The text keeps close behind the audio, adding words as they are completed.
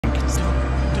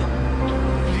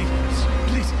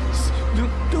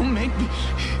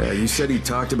You said he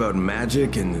talked about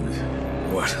magic and...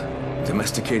 what?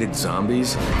 Domesticated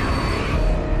zombies?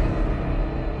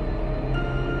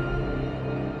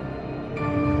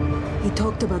 He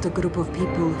talked about a group of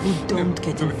people who don't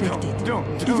get infected,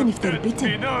 even if they're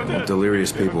bitten. Well,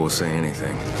 delirious people will say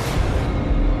anything.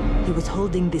 He was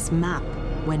holding this map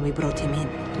when we brought him in.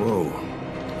 Whoa.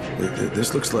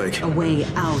 This looks like... A way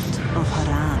out of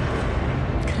Harran.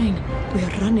 Crane, we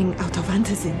are running out of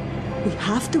antizin. We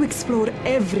have to explore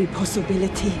every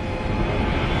possibility.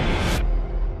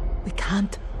 We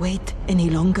can't wait any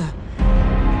longer.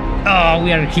 Oh,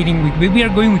 we are hitting with... we are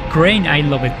going with Crane. I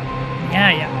love it.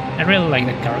 Yeah. I really like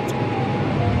that character.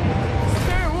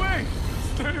 Stay away!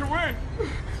 Stay away!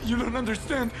 You don't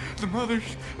understand. The mother...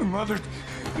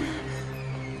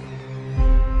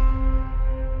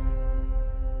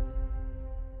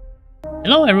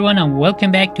 Hello everyone and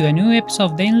welcome back to a new episode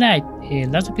of Dyinglight.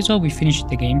 Last episode we finished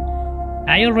the game.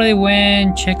 I already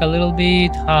went check a little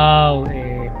bit how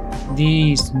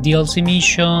these DLC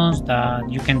missions that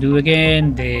you can do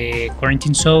again, the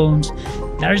quarantine zones,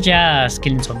 they're just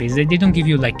killing zombies. They don't give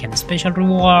you like any special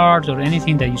rewards or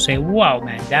anything that you say, wow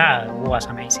man, that was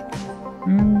amazing.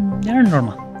 They're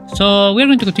normal. So we're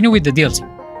going to continue with the DLC.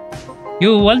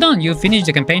 Well done, you finished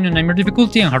the campaign on nightmare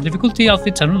difficulty and hard difficulty.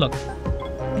 Outfits are unlocked.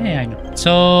 Yeah, I know.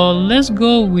 So let's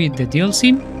go with the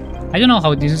DLC. I don't know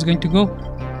how this is going to go.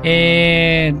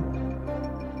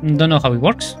 Don't know how it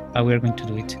works, but we're going to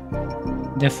do it.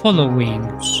 The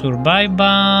following: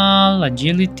 survival,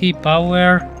 agility,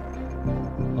 power.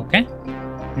 Okay.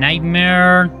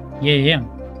 Nightmare. Yeah.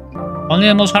 Only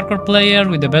the most hardcore player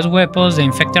with the best weapons, the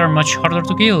infected, are much harder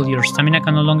to kill. Your stamina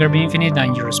can no longer be infinite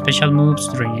and your special moves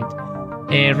drain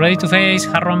it. Ready to face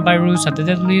Harran virus at the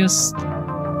deadliest.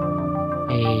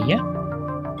 Yeah.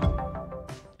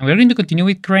 And we're going to continue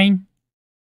with Crane.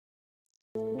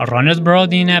 A runner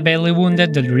brought in a badly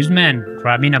wounded, delirious man,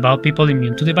 rapping about people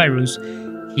immune to the virus.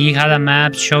 He had a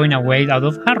map showing a way out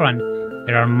of Harran.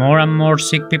 There are more and more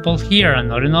sick people here and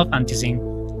not enough antizin.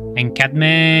 And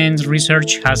Catman's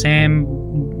research hasn't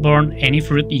borne any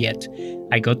fruit yet.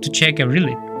 I got to check every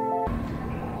lead.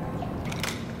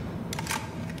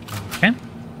 Okay.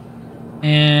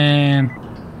 And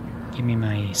give me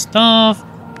my stuff.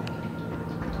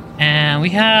 And we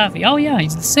have... oh yeah,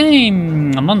 it's the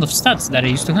same amount of stats that I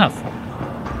used to have.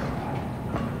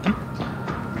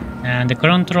 And the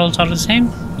controls are the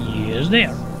same? Yes, they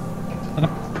are. Okay,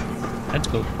 let's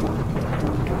go.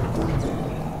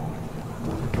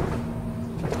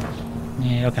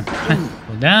 Yeah, okay.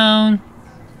 Go down.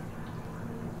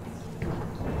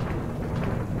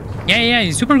 Yeah,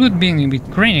 it's super good being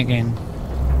with Crane again.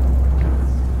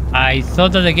 I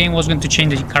thought that the game was going to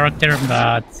change the character,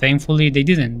 but thankfully they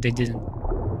didn't.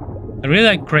 I really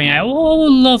like Crane. I would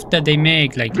love that they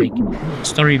make like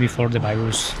story before the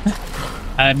virus.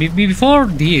 Before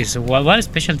this, what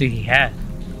specialty he had?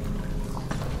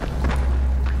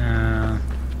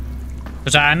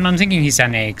 Because I'm thinking he's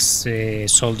an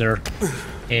ex-soldier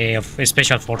of a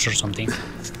special force or something.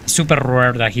 It's super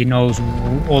rare that he knows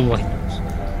all what he knows.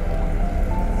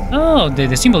 Oh,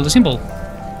 the symbol.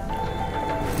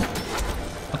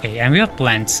 Okay, and we have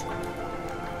plants.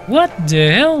 What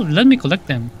the hell? Let me collect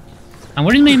them. And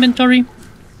what is my inventory?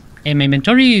 My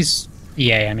inventory is...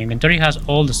 yeah, my inventory has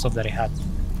all the stuff that I had.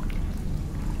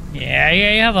 Yeah,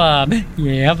 I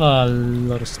have a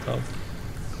lot of stuff.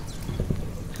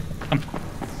 Come.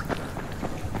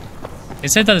 They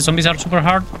said that the zombies are super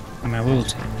hard. I mean, we will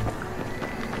see.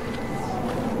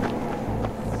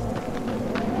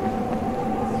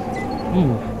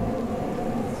 Ooh.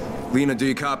 Lena, do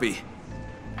you copy?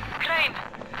 Crane,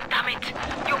 damn it,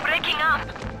 you're breaking up.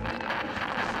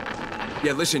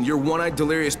 Yeah, listen, your one-eyed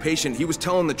delirious patient, he was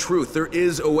telling the truth. There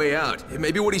is a way out.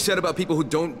 Maybe what he said about people who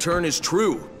don't turn is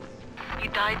true. He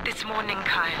died this morning,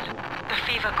 Kyle. The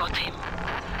fever got him.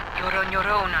 You're on your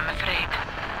own, I'm afraid.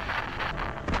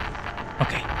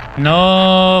 Okay.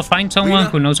 No, find someone Lena?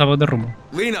 who knows about the rumor.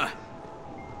 Lena!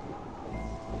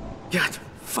 God,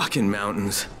 fucking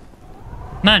mountains.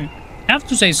 Man, I have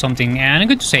to say something, and I'm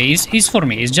going to say it's for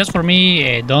me. It's just for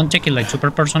me. Don't take it like super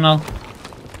personal.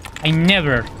 I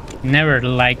never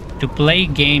like to play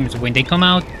games when they come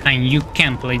out and you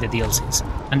can't play the DLCs,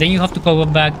 and then you have to go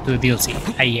back to the DLC.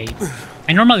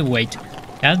 I normally wait.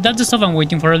 That's the stuff I'm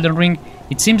waiting for Elden Ring.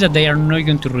 It seems that they are not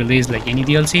going to release like any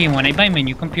DLC, and when I buy my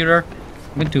new computer,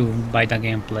 I'm going to buy that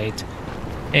game and play it.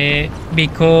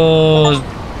 Because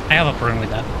I have a problem with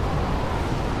that.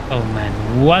 Oh man,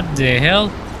 what the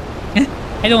hell?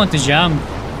 I don't want to jump.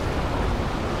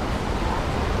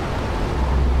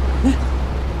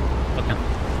 Okay.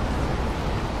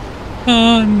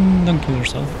 Don't kill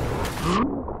yourself.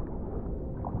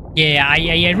 Yeah,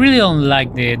 I really don't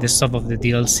like the stuff of the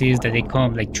DLCs that they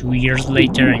come like 2 years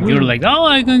later and you're like, oh,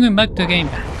 I'm going back to the game.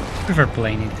 I prefer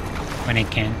playing it when I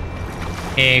can.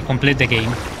 Complete the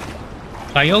game.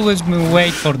 So I always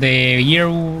wait for the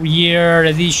year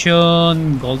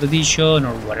edition, gold edition,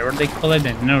 or whatever they call it.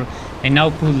 And they now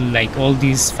put like all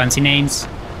these fancy names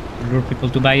to lure people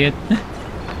to buy it.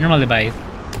 Normally buy it.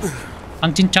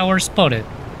 Hunting tower spotted.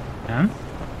 Huh?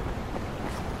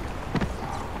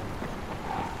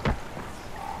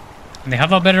 They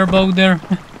have a better bow there.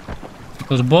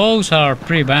 Because bows are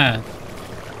pretty bad.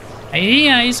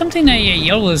 Yeah, it's something I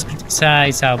always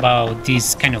criticize about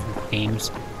these kind of games.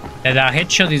 That a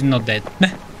headshot is not dead.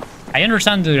 I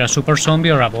understand you're a super zombie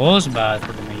or a boss, but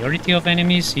for the majority of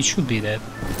enemies, it should be dead.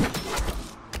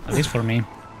 At least for me.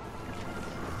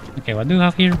 Okay, what do you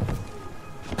have here?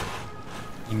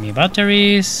 Give me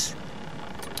batteries.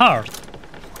 Heart.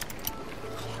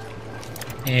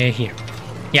 Here.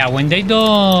 Yeah, when they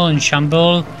don't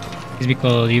shamble, it's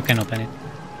because you can open it.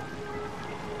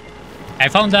 I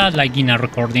found that like in a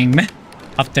recording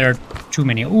after too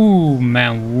many. Ooh,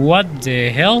 man, what the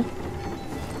hell?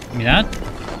 Give me that.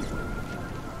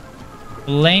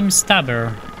 Flame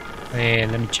stabber.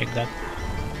 Let me check that.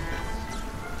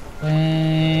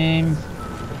 Flame.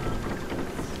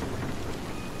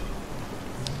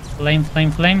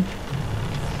 Flame.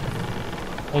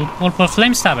 For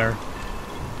flame stabber.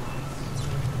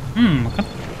 Okay.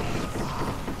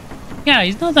 Yeah,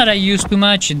 it's not that I use too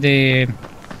much the...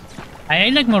 I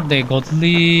like more the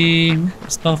godly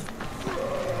stuff.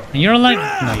 And you're like...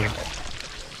 No, you're...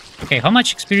 Okay, how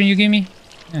much experience you give me?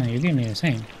 Yeah, you give me the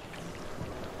same.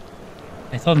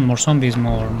 I thought more zombies,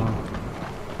 more...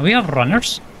 Do we have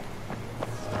runners?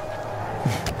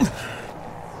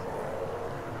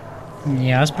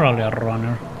 Yeah, that's probably a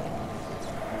runner.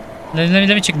 Let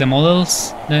me check the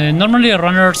models. Normally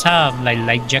runners have like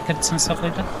light jackets and stuff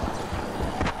like that.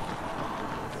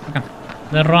 Okay,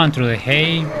 let's run through the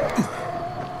hay.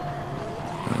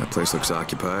 That place looks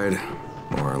occupied,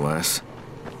 more or less.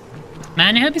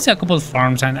 Man, I have visited a couple of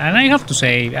farms and I have to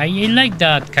say, I like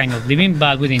that kind of living,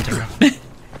 but with internet.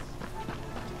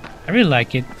 I really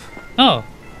like it. Oh,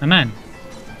 a man.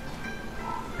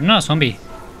 I'm not a zombie.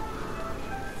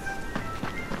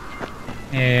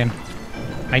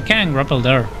 I can grapple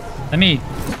there. Let me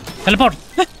teleport.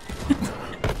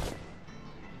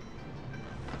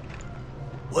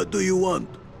 What do you want?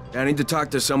 I need to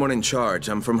talk to someone in charge.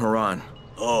 I'm from Harran.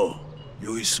 Oh,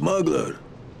 you a smuggler?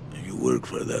 You work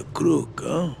for that crook,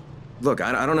 huh? Look,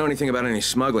 I don't know anything about any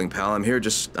smuggling, pal. I'm here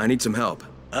I need some help.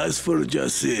 Ask for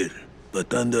Jasir,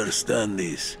 but understand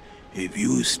this. If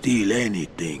you steal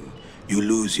anything, you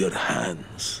lose your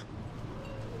hands.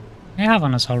 I have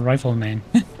an assault rifle, man.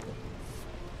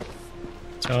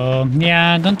 So,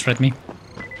 yeah, don't threat me.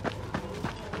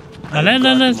 I've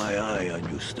got my eye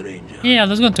on you, stranger. Yeah,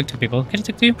 let's go and talk to people. Can I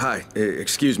talk to you? Hi,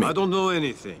 excuse me. I don't know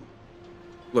anything.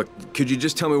 Look, could you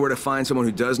just tell me where to find someone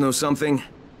who does know something?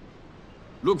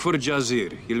 Look for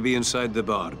Jazir. He'll be inside the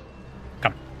bar.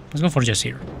 Come, let's go for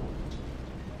Jazir.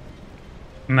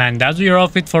 Man, that's your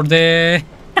outfit for the...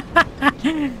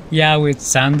 Yeah, with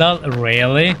sandal,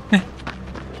 really?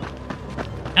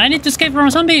 I need to escape from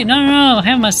a zombie. No, I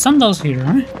have my sandals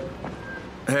here.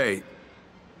 Hey.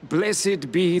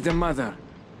 Blessed be the mother.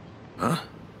 Huh?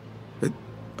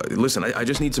 Listen, I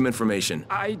just need some information.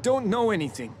 I don't know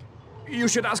anything. You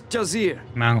should ask Jazir.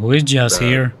 Man, who is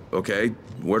Jazir? Okay,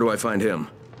 where do I find him?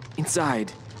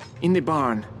 Inside, in the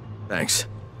barn. Thanks.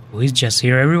 Who is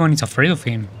Jazir? Everyone is afraid of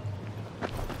him.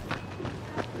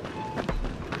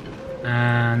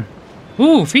 And...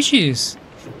 Ooh, fishes!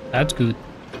 That's good.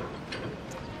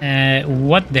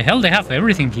 What the hell? They have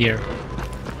everything here.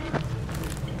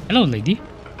 Hello, lady.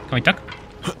 Can we talk?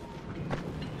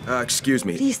 Excuse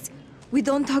me. Please, we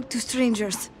don't talk to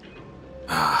strangers.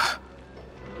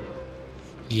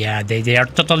 Yeah, they are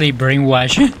totally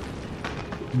brainwashed.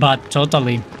 But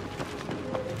totally.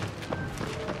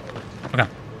 Okay.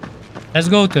 Let's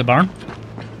go to the barn.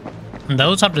 And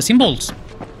those are the symbols.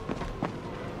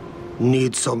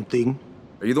 Need something?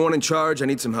 Are you the one in charge? I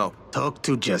need some help. Talk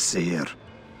to Jasir.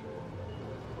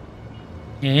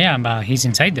 Yeah, but he's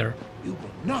inside there. You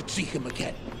will not see him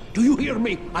again. Do you hear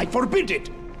me? I forbid it.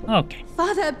 Okay.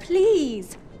 Father,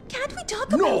 please. Can't we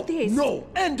talk about this? No.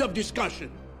 End of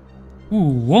discussion. Ooh,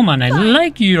 woman, I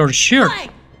like your shirt.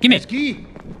 Give me. Eski!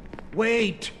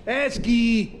 Wait,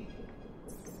 Eski!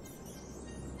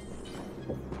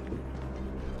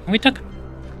 Can we talk?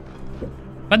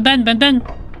 But Ben.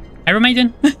 Iron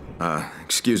Maiden.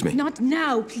 Excuse me. Not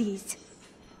now, please.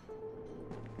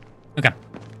 Okay.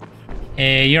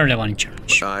 You're the one in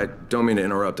charge. I don't mean to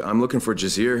interrupt. I'm looking for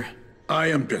Jazir. I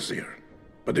am Jazir.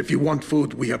 But if you want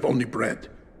food, we have only bread.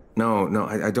 No,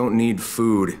 I don't need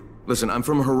food. Listen, I'm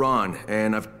from Harran,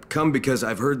 and I've come because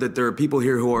I've heard that there are people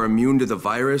here who are immune to the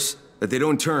virus, that they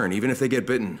don't turn, even if they get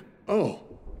bitten. Oh.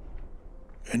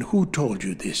 And who told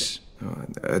you this?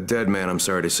 A dead man, I'm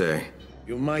sorry to say.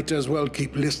 You might as well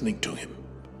keep listening to him.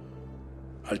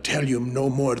 I'll tell you no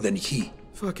more than he.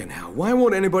 Fucking hell, why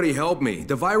won't anybody help me?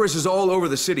 The virus is all over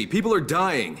the city. People are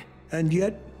dying. And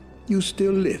yet, you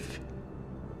still live.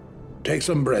 Take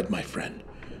some bread, my friend,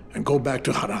 and go back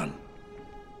to Harran.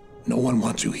 No one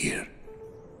wants you here.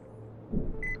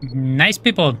 Nice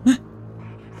people.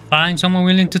 Find someone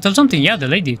willing to tell something. Yeah, the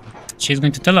lady. She's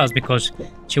going to tell us because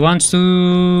she wants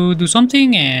to do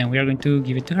something and we are going to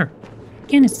give it to her.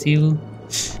 Can it steal?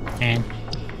 And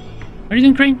what are you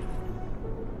doing, Crane?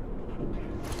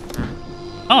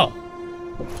 Oh.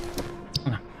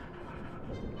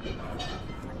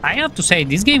 I have to say,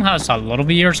 this game has a lot of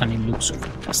years and it looks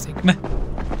fantastic. I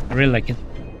really like it.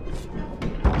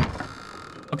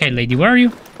 Okay, lady, where are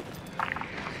you?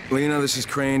 Lena, this is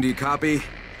Crane. Do you copy?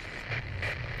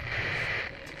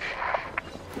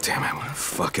 Damn it, what a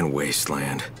fucking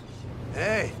wasteland.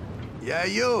 Hey, yeah,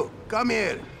 you. Come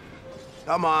here.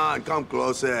 Come on, come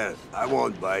closer. I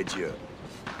won't bite you.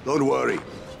 Don't worry.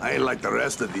 I ain't like the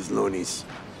rest of these loonies.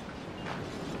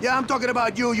 Yeah, I'm talking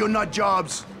about you, you nut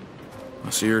jobs.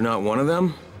 So you're not one of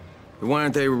them? Why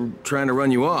aren't they trying to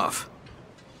run you off?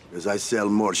 Because I sell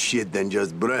more shit than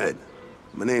just bread.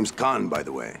 My name's Khan, by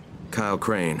the way. Kyle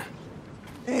Crane.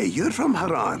 Hey, you're from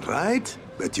Harran, right?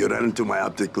 Bet you ran into my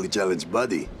optically challenged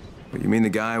buddy. You mean the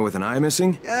guy with an eye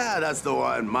missing? Yeah, that's the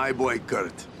one. My boy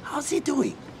Kurt. How's he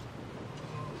doing?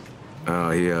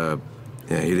 Oh, he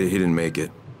didn't make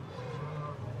it.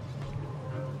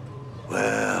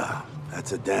 Well,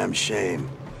 that's a damn shame.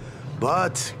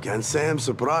 But, can't say I'm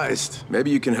surprised.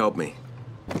 Maybe you can help me.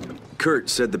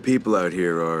 Kurt said the people out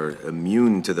here are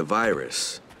immune to the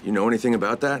virus. You know anything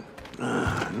about that?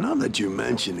 Now that you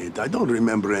mention it, I don't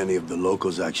remember any of the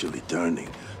locals actually turning.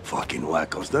 Fucking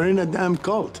wackos. They're in a damn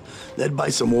cult, led by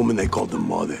some woman they call the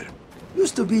Mother.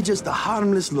 Used to be just a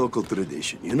harmless local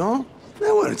tradition, you know?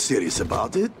 They weren't serious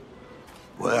about it.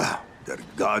 Well, they're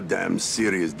goddamn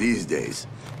serious these days.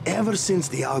 Ever since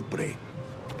the outbreak.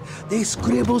 They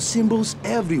scribble symbols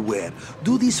everywhere,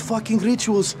 do these fucking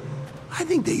rituals. I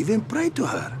think they even pray to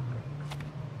her.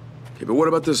 Okay, but what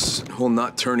about this whole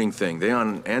not turning thing? They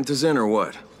on antizin or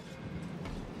what?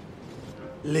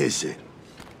 Listen,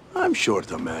 I'm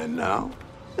short a man now.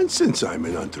 And since I'm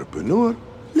an entrepreneur,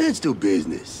 let's do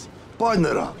business.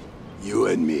 Partner up, you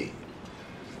and me.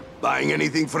 Buying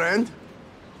anything, friend?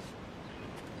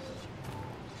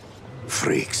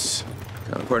 Freaks.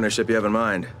 What kind of partnership you have in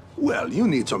mind? Well, you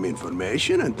need some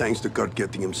information, and thanks to Kurt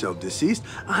getting himself deceased,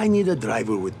 I need a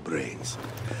driver with brains.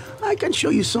 I can show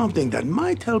you something that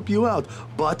might help you out,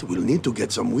 but we'll need to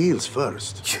get some wheels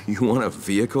first. You want a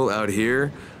vehicle out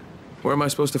here? Where am I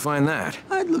supposed to find that?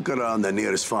 I'd look around the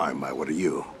nearest farm if I were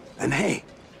you. And hey,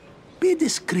 be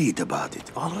discreet about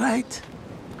it, all right?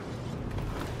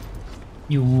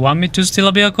 You want me to steal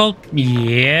a vehicle?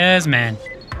 Yes, man.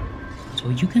 So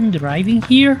you can drive in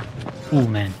here? Oh,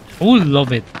 man. I would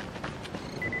love it.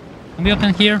 Can we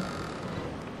open here?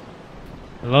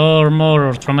 Hello, more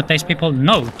or traumatized people?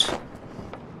 Note.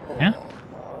 Yeah?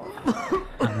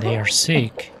 And they are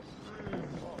sick.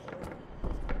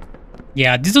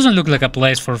 Yeah, this doesn't look like a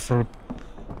place for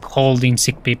holding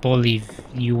sick people if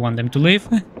you want them to live.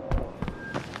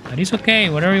 But it's okay,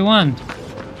 whatever you want.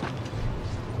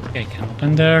 Okay, can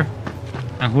open there.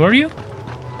 And who are you?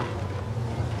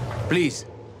 Please,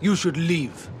 you should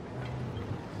leave.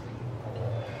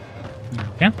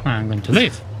 Okay, I'm going to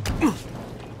leave.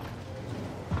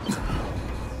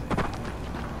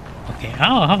 Okay,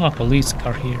 I'll have a police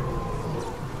car here.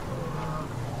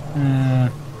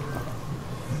 Can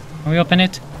we open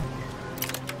it?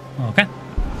 Okay.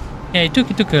 Yeah, it took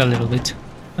a little bit.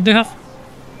 What do you have?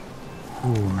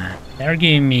 Oh man, they're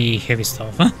giving me heavy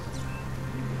stuff, huh?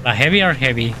 But heavy are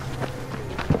heavy.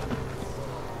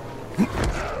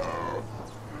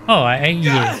 Oh,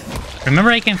 yeah.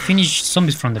 Remember I can finish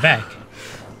zombies from the back.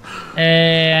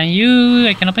 And you,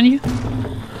 I can open you?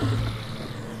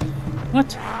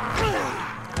 What?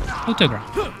 Go to the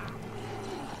ground.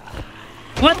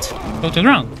 What? Go to the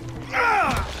ground.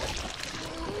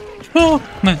 Oh,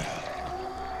 man.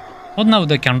 Oh, now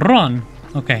they can run.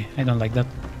 Okay, I don't like that.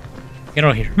 Get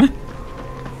out of here.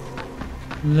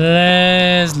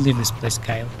 Let's leave this place,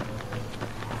 Kyle.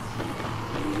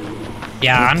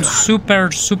 Yeah, I'm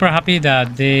super happy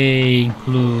that they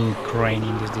include Crane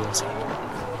in this DLC.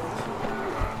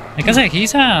 Like I said,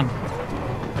 he's a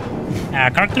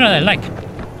character that I like.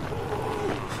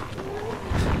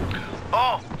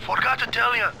 to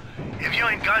tell you, if you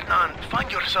ain't got none,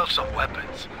 find yourself some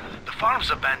weapons. The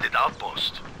farm's a bandit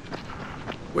outpost.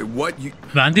 Wait, what? You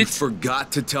Bandits?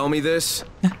 forgot to tell me this?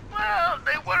 Well,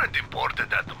 they weren't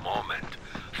important at the moment.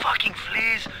 Fucking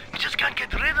fleas, you just can't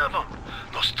get rid of them.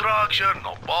 No structure,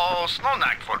 no balls, no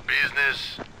knack for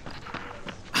business.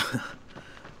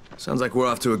 Sounds like we're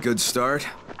off to a good start.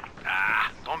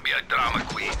 Ah, don't be a drama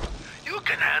queen. You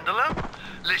can handle them.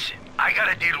 Listen, I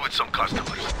gotta deal with some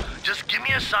customers. Just give me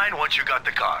a sign once you got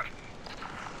the car.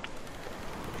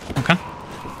 Okay.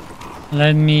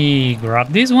 Let me grab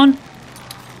this one.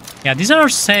 Yeah, these are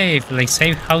safe, like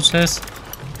safe houses.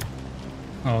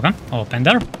 Okay, open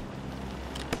there.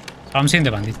 So I'm seeing the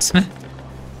bandits.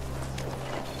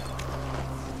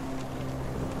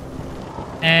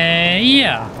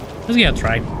 Yeah, let's give it a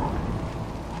try.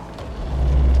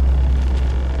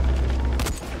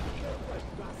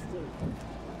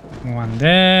 One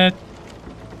dead.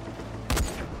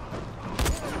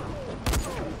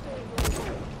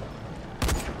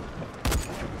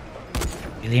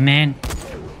 Really, man?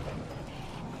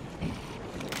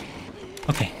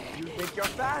 Okay.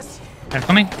 They're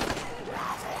coming.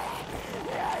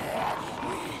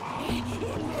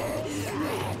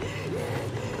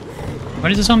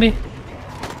 Where is the zombie?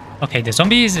 Okay, the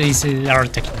zombies are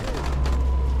attacking.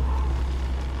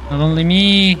 Not only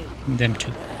me, them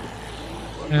too.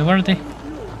 Where are they?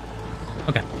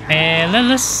 Okay.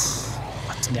 Let's.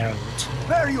 What? There.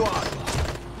 There you are.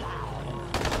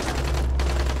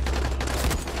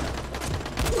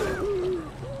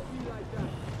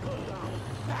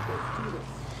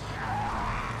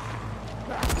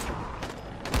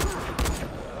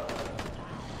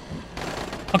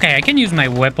 Okay, I can use my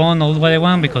weapon all what I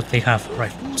want because they have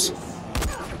rifles.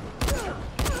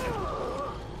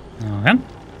 Okay.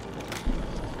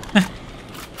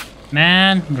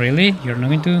 Man, really? You're not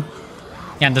going to...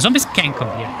 Yeah, and the zombies can come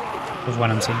here, is what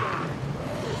I'm saying.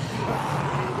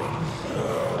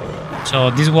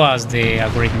 So this was the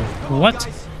great move. What?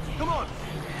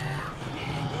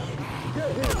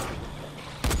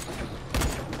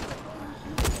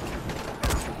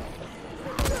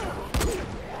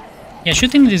 Yeah,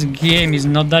 shooting this game is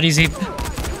not that easy.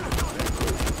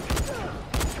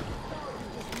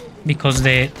 Because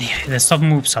the stuff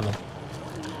moves a lot.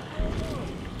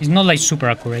 It's not like super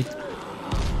accurate.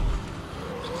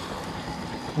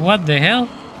 What the hell?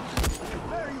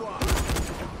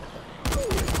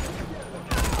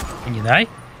 Can you die?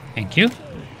 Thank you.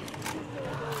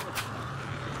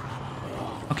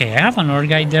 Okay, I have another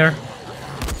guy there.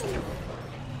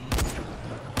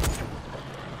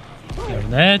 You're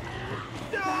dead.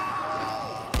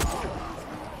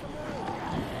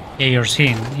 Yeah, you're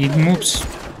seeing. It moves.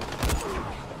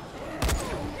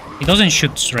 It doesn't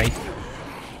shoot straight.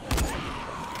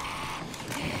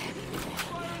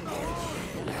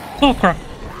 Oh crap!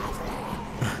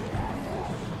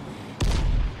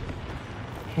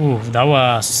 Ooh, that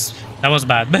was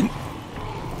bad.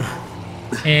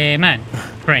 Man,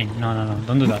 crane. No,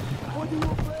 don't do that.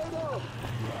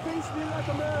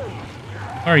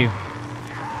 Where are you?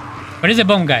 Where is the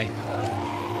bomb guy?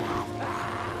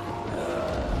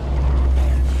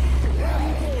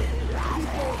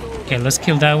 Okay, let's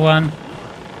kill that one.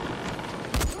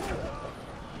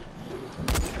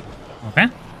 Okay.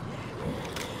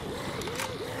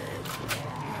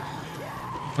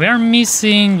 We are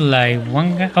missing like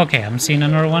one guy. Okay, I'm seeing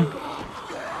another one.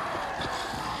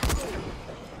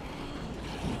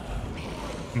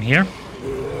 I'm here.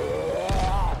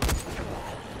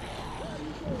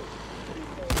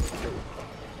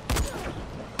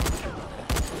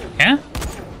 Yeah?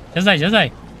 Just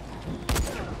die.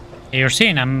 You're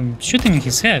seeing I'm shooting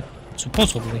his head,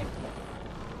 supposedly.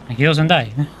 And he doesn't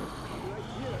die.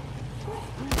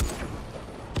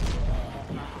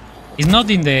 It's not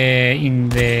in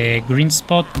the green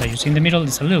spot that you see in the middle,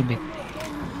 it's a little bit.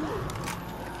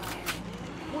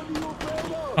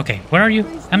 Okay, where are you?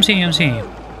 I'm seeing you.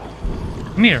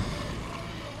 Come here.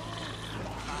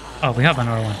 Oh, we have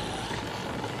another one.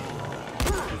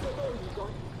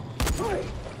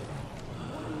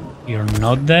 You're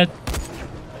not dead.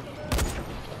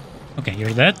 Okay,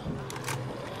 you're dead.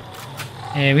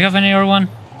 We have another one.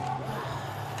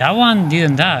 That one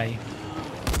didn't die.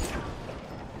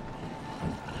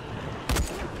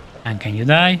 And can you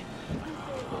die?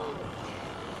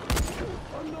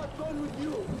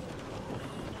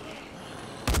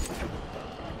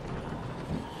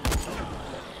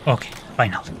 Okay,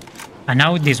 final. And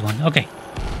now this one. Okay.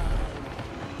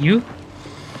 You?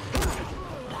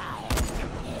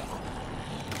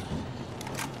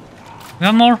 We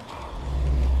have more.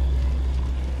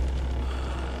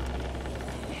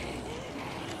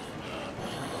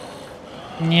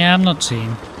 Yeah, I'm not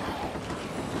seeing.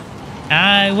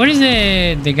 Where is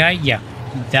the guy? Yeah,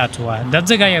 that one. That's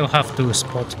the guy I have to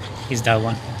spot. Is that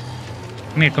one?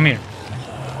 Come here, come here.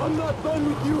 I'm not done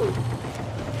with you.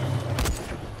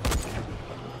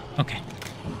 Okay.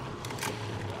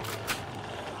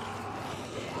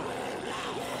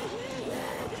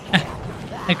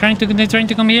 They're trying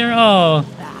to come here. Oh,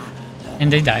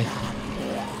 and they die.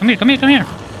 Come here, come here, come here.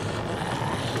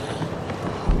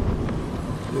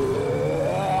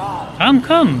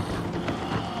 Come.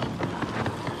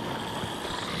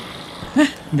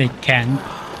 They can.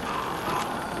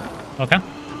 Okay.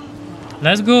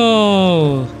 Let's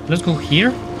go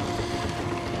here.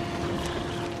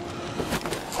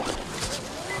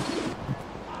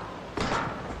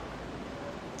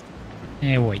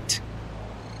 Wait.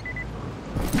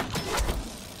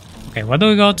 Okay, what do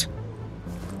we got?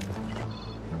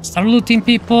 Start looting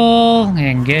people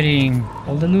and getting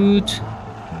all the loot.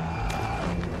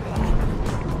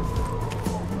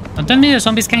 Don't tell me the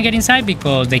zombies can get inside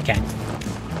because they can't.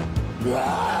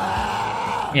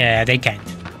 Yeah, they can't.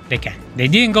 They can. They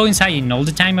didn't go inside in all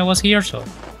the time I was here, so...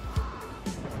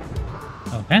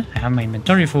 Okay, I have my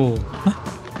inventory full.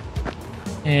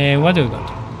 What do we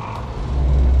got?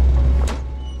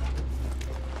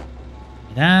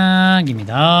 Give me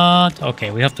that.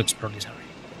 Okay, we have to explore this area.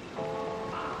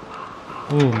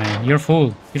 Oh man, you're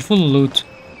full. You're full of loot.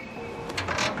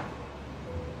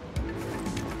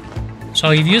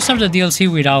 So if you start the DLC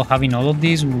without having all of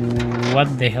this,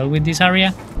 what the hell with this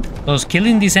area? Because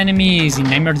killing these enemies in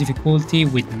nightmare difficulty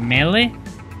with melee,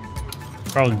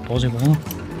 probably impossible.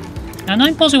 Not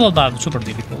impossible, but super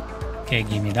difficult. Okay,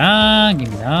 give me that, give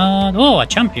me that. Oh, a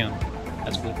champion.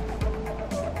 That's good.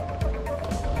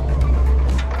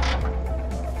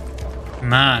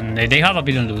 Man, they have a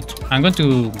billion loot. I'm going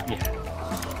to... yeah.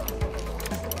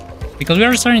 Because we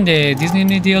are starting the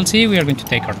Disney DLC, we are going to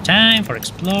take our time for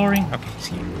exploring. Okay, it's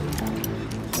here.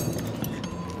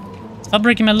 Stop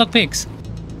breaking my lockpicks.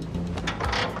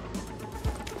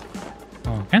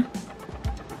 Okay.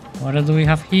 What else do we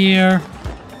have here?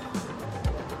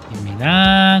 Give me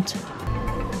that.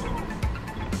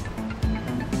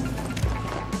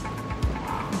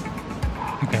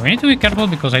 Okay, we need to be careful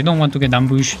because I don't want to get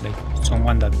ambushed, like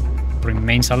someone that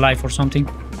remains alive or something.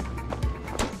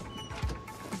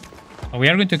 So we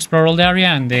are going to explore all the area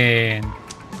and then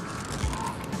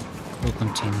we'll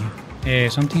continue.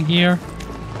 Something here.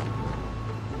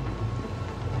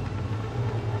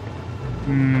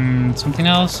 Something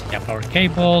else? Yeah, power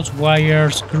cables,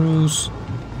 wires, screws.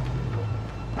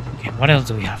 Okay, what else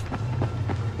do we have?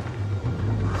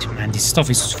 Man, this stuff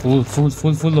is full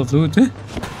of loot.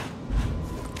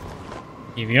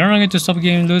 If you're not going to stop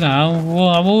getting loot,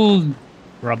 I will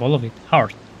grab all of it.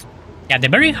 Hard. Yeah, the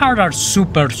very hard are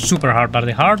super hard, but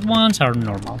the hard ones are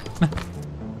normal.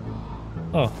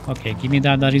 Oh, okay, give me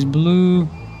that. That is blue.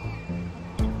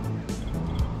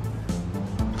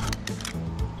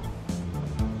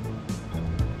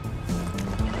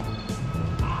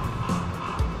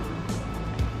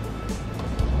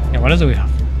 Yeah, what else do we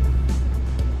have?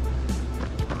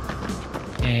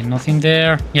 Nothing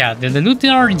there. Yeah, the loot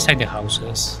are inside the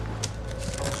houses.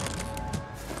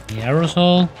 The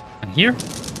aerosol. And here?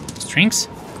 Strings.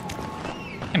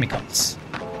 Chemicals.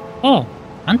 Oh,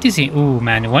 anti-scene. Oh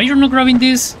man, why you're not grabbing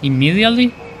this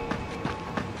immediately?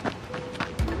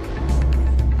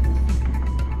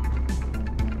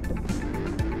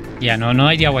 Yeah, no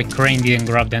idea why Crane didn't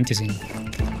grab the anti-scene.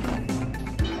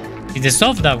 It's the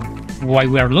stuff that why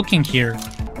we are looking here.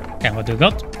 Okay, what do we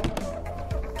got?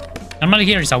 Normally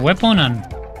here is a weapon and...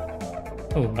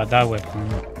 oh, but that weapon...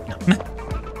 no.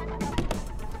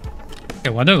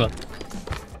 Okay, what do we got?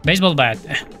 Baseball bat.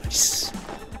 Nice.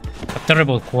 A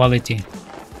terrible quality.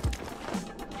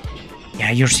 Yeah,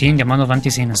 you're seeing the amount of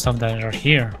anti-scene and stuff that are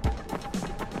here.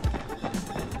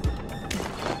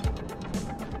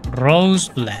 Rose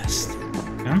Blast.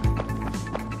 Okay.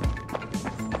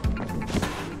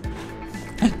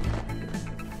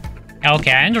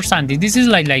 Okay, I understand. This is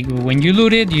like when you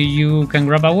loot it, you can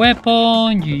grab a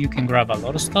weapon, you can grab a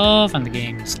lot of stuff, and the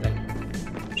game is like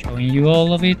showing you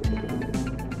all of it.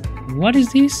 What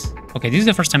is this? Okay, this is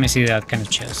the first time I see that kind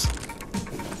of chest.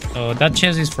 So that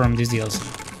chest is from this DLC.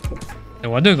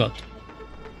 So what do you got?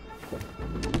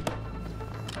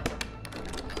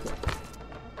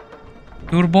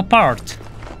 Turbo part.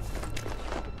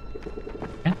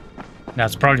 Okay.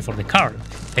 That's probably for the car.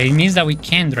 It means that we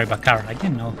can drive a car. I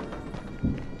didn't know.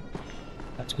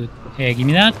 That's good. Hey, give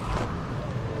me that.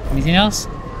 Anything else?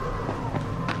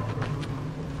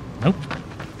 Nope.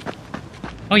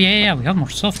 Oh yeah, we have more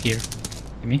stuff here.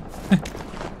 Give me.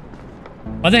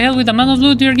 What the hell with the amount of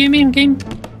loot you're giving, game?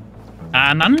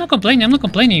 I'm not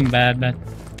complaining, but...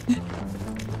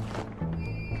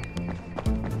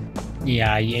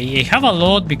 Yeah, I have a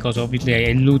lot because obviously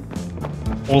I loot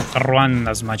all Harran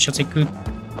as much as I could.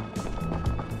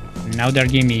 Now they're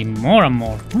giving me more and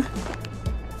more.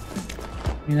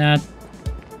 That...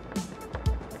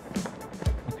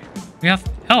 We have...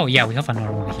 Oh yeah, we have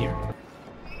another one here.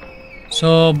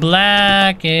 So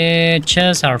black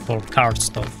chests are for card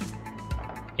stuff.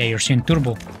 Yeah, you're seeing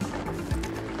turbo.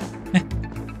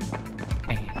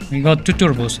 Okay, we got 2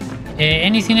 turbos.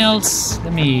 Anything else?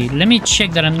 Let me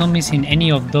check that I'm not missing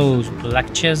any of those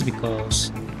black chests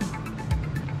because...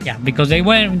 Yeah, because they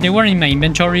were in my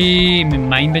inventory,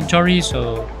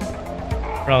 so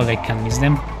probably I can miss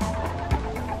them.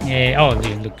 Oh,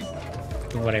 look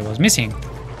what I was missing.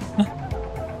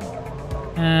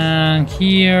 And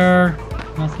here,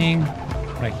 nothing.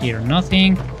 Right here,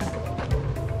 nothing.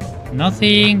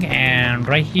 Nothing, and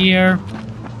right here.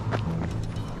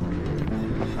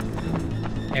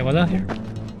 Hey, what are here?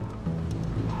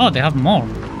 Oh, they have more.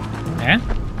 Yeah?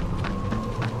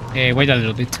 Wait a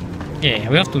little bit. Yeah,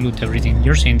 we have to loot everything.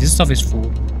 You're saying this stuff is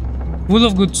full. Full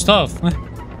of good stuff.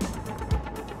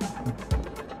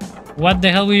 What the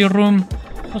hell with your room?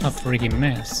 What a freaking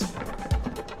mess.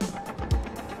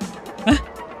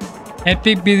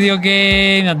 Epic video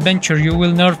game adventure you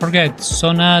will never forget.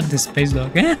 Sona the space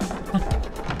dog. That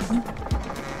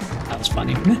was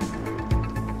funny.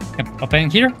 Open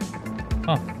here?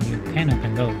 Oh, you can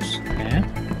open those.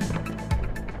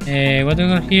 Okay. What do we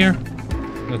got here?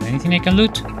 Good, anything I can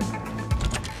loot?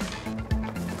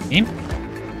 Okay.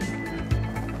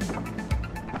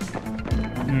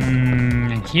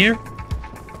 And here?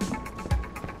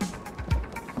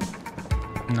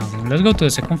 Nothing. Let's go to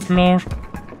the second floor.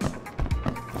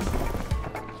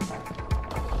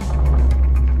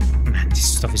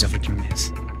 Stuff is a freaking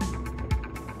mess.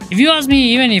 If you ask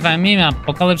me, even if I'm in an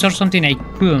apocalypse or something, I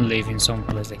couldn't live in some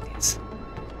place like this.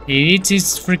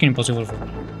 It's freaking impossible for me.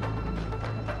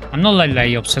 I'm not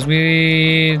like obsessed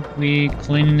with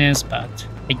cleanliness, but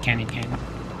I can.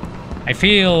 I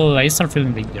start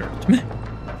feeling like dirt.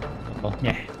 Well,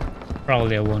 yeah,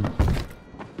 probably I won't.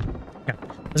 Okay.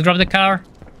 Let's grab the car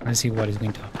and see what is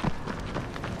going to happen.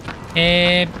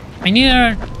 I need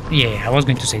a... Yeah, I was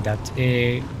going to say that.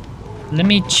 Let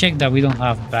me check that we don't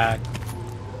have back.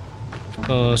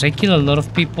 Because I kill a lot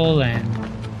of people and...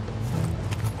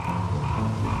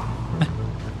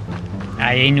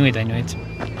 I knew it.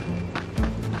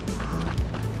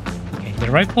 Okay,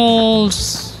 the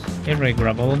rifles... I already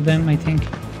grab all of them, I think.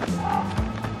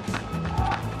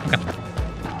 Okay.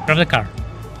 Grab the car.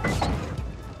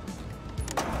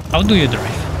 How do you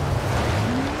drive?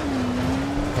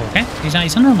 Okay,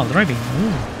 it's a normal driving.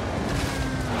 Ooh.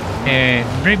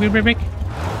 Brake.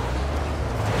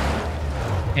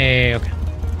 Okay.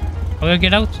 How do I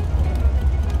get out?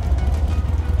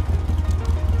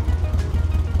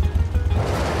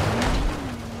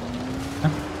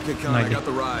 Okay, Con, I got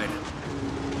the ride.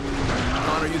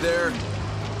 Con, are you there?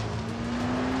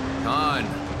 Con.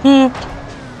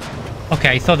 Okay,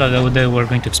 I thought that they were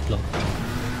going to explode.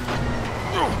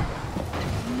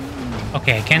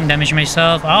 Okay, I can't damage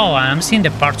myself. Oh, I'm seeing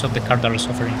the parts of the car that are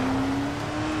suffering.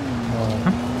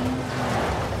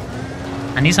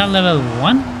 And is that level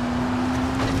 1?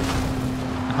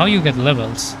 How you get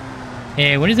levels?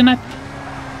 Where is the map?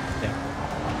 There.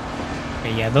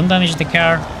 Okay, yeah, don't damage the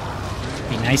car.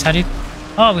 Be nice at it.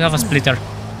 Oh, we have a splitter.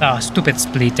 Oh, stupid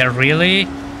splitter, really?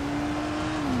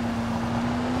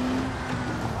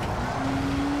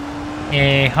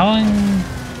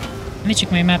 Let me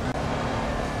check my map.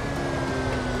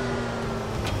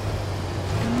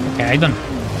 Okay, I don't know.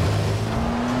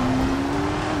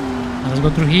 Let's go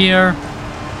through here.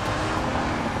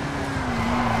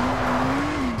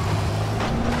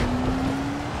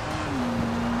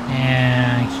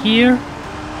 And here.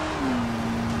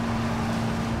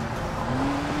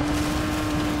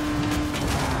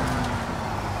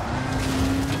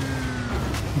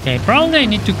 Okay, probably I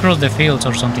need to cross the fields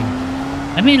or something.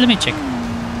 Let me check.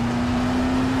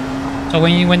 So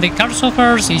when the car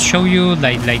suffers, it shows you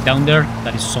like down there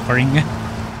that is suffering.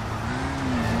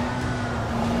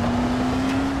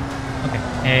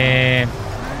 Okay.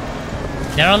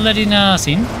 They are letting us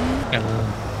in.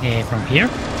 From here.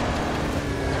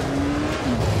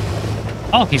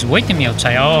 Oh, he's waiting me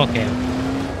outside. Oh, okay.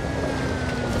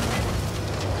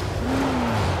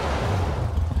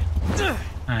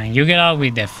 And you get out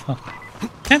with death.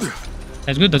 Okay.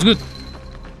 That's good.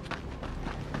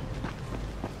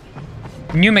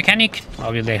 New mechanic.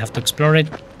 Obviously, I have to explore it.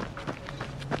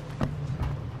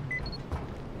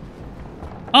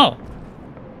 Oh.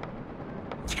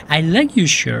 I like your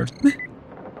shirt.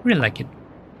 Really like it.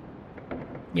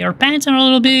 Your pants are a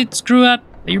little bit screwed up,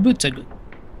 but your boots are good.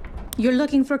 You're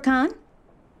looking for Khan?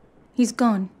 He's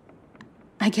gone.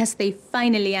 I guess they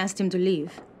finally asked him to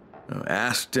leave. Oh,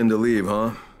 asked him to leave,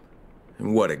 huh?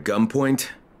 And what, at gunpoint?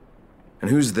 And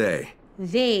who's they?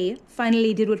 They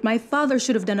finally did what my father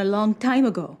should have done a long time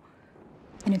ago.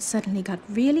 And it suddenly got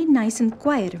really nice and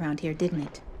quiet around here, didn't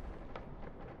it?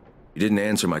 You didn't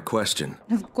answer my question.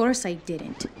 Of course I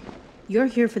didn't. You're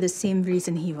here for the same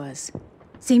reason he was.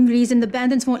 Same reason the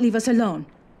bandits won't leave us alone.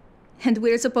 And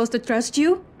we're supposed to trust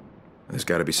you? There's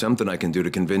gotta be something I can do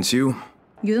to convince you.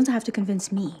 You don't have to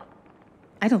convince me.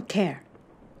 I don't care.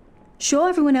 Show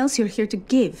everyone else you're here to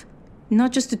give,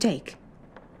 not just to take.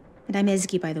 And I'm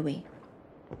Ezgi, by the way.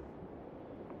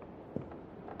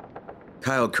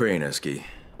 Kyle Crane, Eski.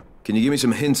 Can you give me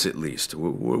some hints at least?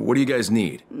 What do you guys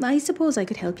need? I suppose I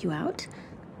could help you out.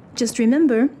 Just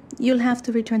remember, you'll have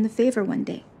to return the favor one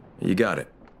day. You got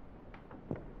it.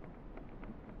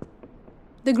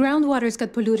 The groundwaters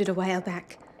got polluted a while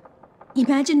back.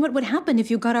 Imagine what would happen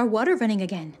if you got our water running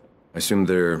again. I assume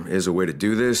there is a way to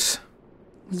do this?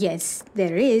 Yes,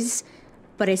 there is,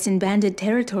 but it's in bandit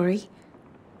territory.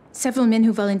 Several men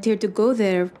who volunteered to go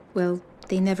there, well,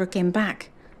 they never came back.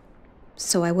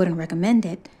 So I wouldn't recommend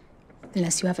it,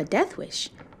 unless you have a death wish.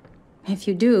 If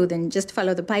you do, then just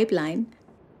follow the pipeline.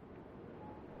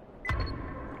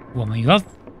 Oh my god,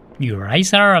 your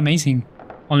eyes are amazing.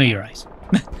 Only your eyes.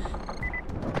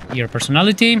 Your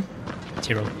personality,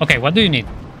 0. Okay, what do you need?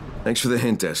 Thanks for the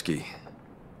hint, Eski.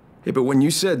 Hey, but when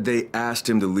you said they asked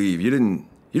him to leave, you didn't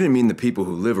mean the people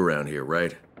who live around here,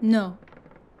 right? No.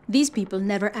 These people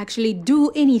never actually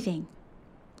do anything.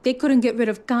 They couldn't get rid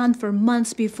of Khan for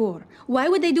months before. Why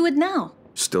would they do it now?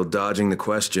 Still dodging the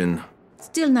question.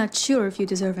 Still not sure if you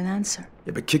deserve an answer.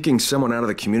 Yeah, but kicking someone out of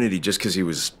the community just because he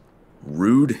was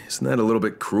rude, isn't that a little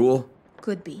bit cruel?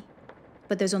 Could be.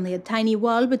 But there's only a tiny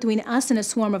wall between us and a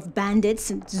swarm of bandits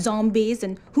and zombies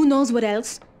and who knows what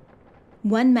else.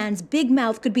 One man's big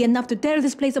mouth could be enough to tear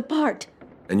this place apart.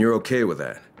 And you're okay with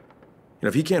that? You know,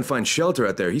 if he can't find shelter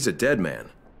out there, he's a dead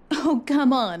man. Oh,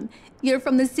 come on. You're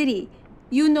from the city.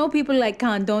 You know people like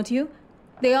Khan, don't you?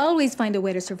 They always find a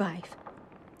way to survive.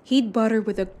 He'd barter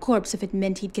with a corpse if it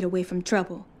meant he'd get away from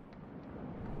trouble.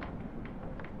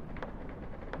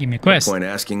 Give me a quest. No point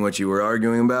asking what you were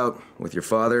arguing about with your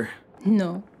father?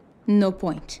 No. No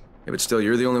point. Yeah, but still,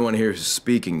 you're the only one here who's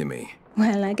speaking to me.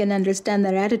 Well, I can understand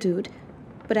their attitude,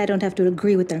 but I don't have to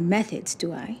agree with their methods,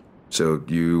 do I? So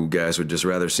you guys would just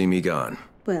rather see me gone?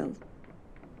 Well,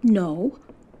 no.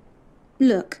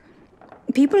 Look,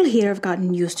 people here have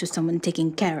gotten used to someone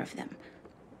taking care of them.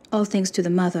 All thanks to the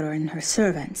mother and her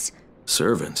servants.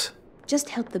 Servants? Just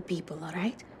help the people, all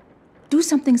right? Do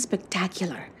something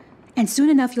spectacular, and soon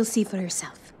enough you'll see for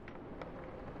yourself.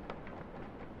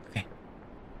 Okay.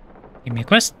 Give me a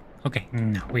quest. Okay,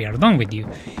 now we are done with you.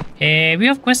 We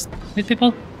have quests with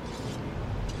people.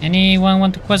 Anyone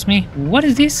want to quest me? What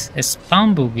is this? A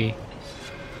spawn boogie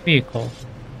vehicle.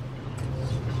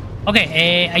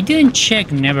 Okay, I didn't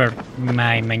check never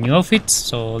my new outfits,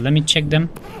 so let me check them.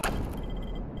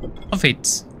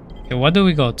 Outfits. Okay, what do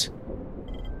we got?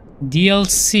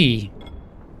 DLC.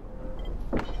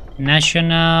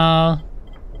 National.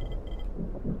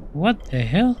 What the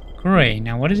hell? Gray.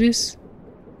 Now what is this?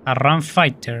 Harran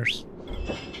fighters.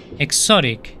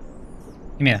 Exotic.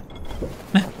 Give me that.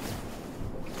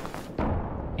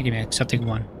 Give me an exotic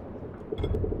one.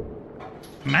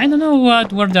 I don't know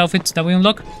what were the outfits that we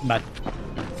unlock, but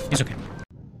it's okay.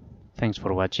 Thanks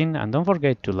for watching, and don't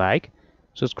forget to like,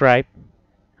 subscribe,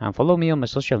 and follow me on my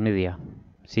social media.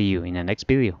 See you in the next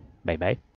video. Bye bye.